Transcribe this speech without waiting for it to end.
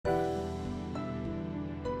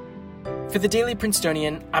For the Daily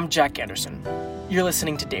Princetonian, I'm Jack Anderson. You're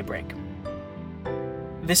listening to Daybreak.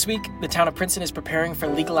 This week, the town of Princeton is preparing for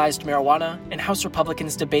legalized marijuana, and House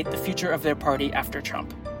Republicans debate the future of their party after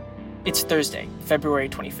Trump. It's Thursday, February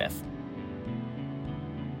 25th.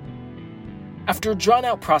 After a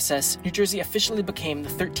drawn-out process, New Jersey officially became the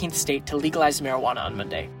 13th state to legalize marijuana on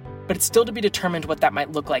Monday, but it's still to be determined what that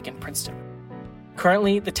might look like in Princeton.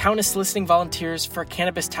 Currently, the town is soliciting volunteers for a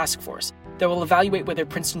cannabis task force that will evaluate whether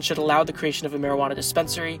Princeton should allow the creation of a marijuana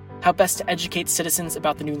dispensary, how best to educate citizens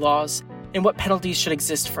about the new laws, and what penalties should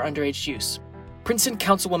exist for underage use. Princeton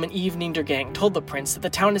Councilwoman Eve Niedergang told the Prince that the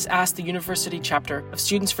town has asked the university chapter of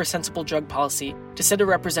Students for Sensible Drug Policy to send a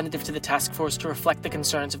representative to the task force to reflect the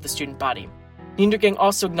concerns of the student body. Niedergang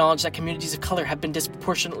also acknowledged that communities of color have been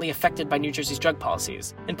disproportionately affected by New Jersey's drug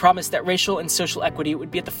policies, and promised that racial and social equity would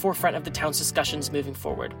be at the forefront of the town's discussions moving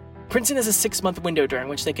forward. Princeton has a 6-month window during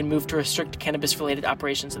which they can move to restrict cannabis-related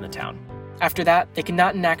operations in the town. After that, they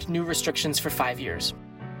cannot enact new restrictions for 5 years.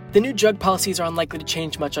 The new drug policies are unlikely to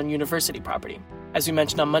change much on university property. As we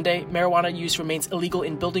mentioned on Monday, marijuana use remains illegal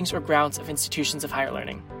in buildings or grounds of institutions of higher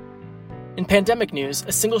learning. In pandemic news,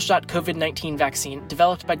 a single-shot COVID-19 vaccine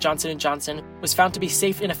developed by Johnson & Johnson was found to be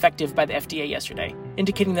safe and effective by the FDA yesterday,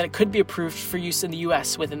 indicating that it could be approved for use in the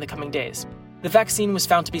U.S. within the coming days. The vaccine was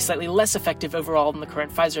found to be slightly less effective overall than the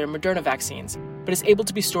current Pfizer and Moderna vaccines, but is able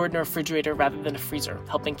to be stored in a refrigerator rather than a freezer,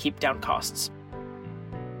 helping keep down costs.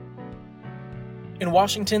 In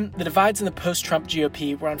Washington, the divides in the post-Trump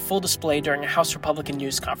GOP were on full display during a House Republican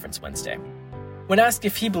news conference Wednesday. When asked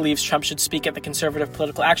if he believes Trump should speak at the Conservative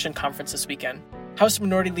Political Action Conference this weekend, House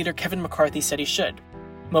Minority Leader Kevin McCarthy said he should.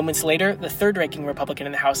 Moments later, the third-ranking Republican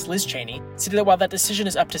in the House, Liz Cheney, stated that while that decision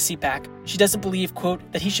is up to CPAC, she doesn't believe, quote,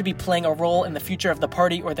 that he should be playing a role in the future of the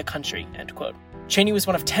party or the country, end quote. Cheney was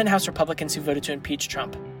one of 10 House Republicans who voted to impeach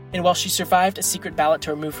Trump, and while she survived a secret ballot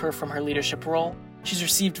to remove her from her leadership role, she's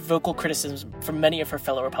received vocal criticism from many of her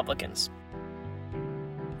fellow Republicans.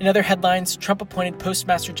 In other headlines, Trump-appointed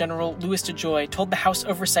Postmaster General Louis DeJoy told the House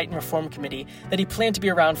Oversight and Reform Committee that he planned to be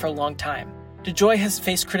around for a long time. DeJoy has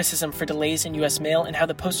faced criticism for delays in U.S. mail and how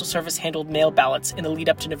the Postal Service handled mail ballots in the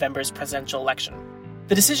lead-up to November's presidential election.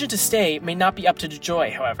 The decision to stay may not be up to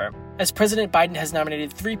DeJoy, however, as President Biden has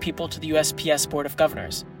nominated 3 people to the USPS Board of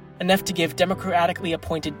Governors, enough to give democratically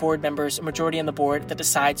appointed board members a majority on the board that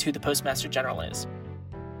decides who the Postmaster General is.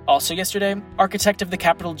 Also yesterday, architect of the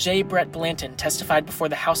Capitol J. Brett Blanton testified before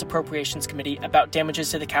the House Appropriations Committee about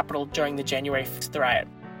damages to the Capitol during the January 6th riot.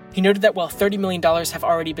 He noted that while $30 million have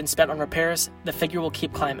already been spent on repairs, the figure will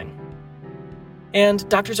keep climbing. And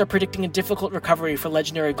doctors are predicting a difficult recovery for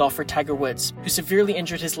legendary golfer Tiger Woods, who severely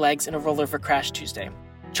injured his legs in a rollover crash Tuesday.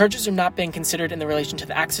 Charges are not being considered in the relation to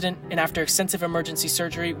the accident, and after extensive emergency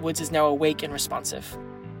surgery, Woods is now awake and responsive.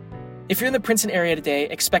 If you're in the Princeton area today,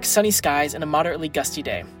 expect sunny skies and a moderately gusty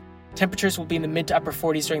day. Temperatures will be in the mid to upper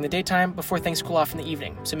 40s during the daytime before things cool off in the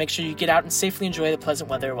evening, so make sure you get out and safely enjoy the pleasant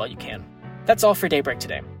weather while you can. That's all for Daybreak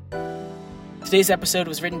today. Today's episode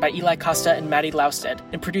was written by Eli Costa and Maddie Lausted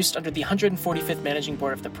and produced under the 145th Managing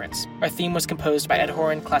Board of The Prince. Our theme was composed by Ed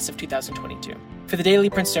Horan, class of 2022. For the Daily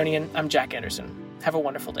Princetonian, I'm Jack Anderson. Have a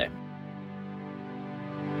wonderful day.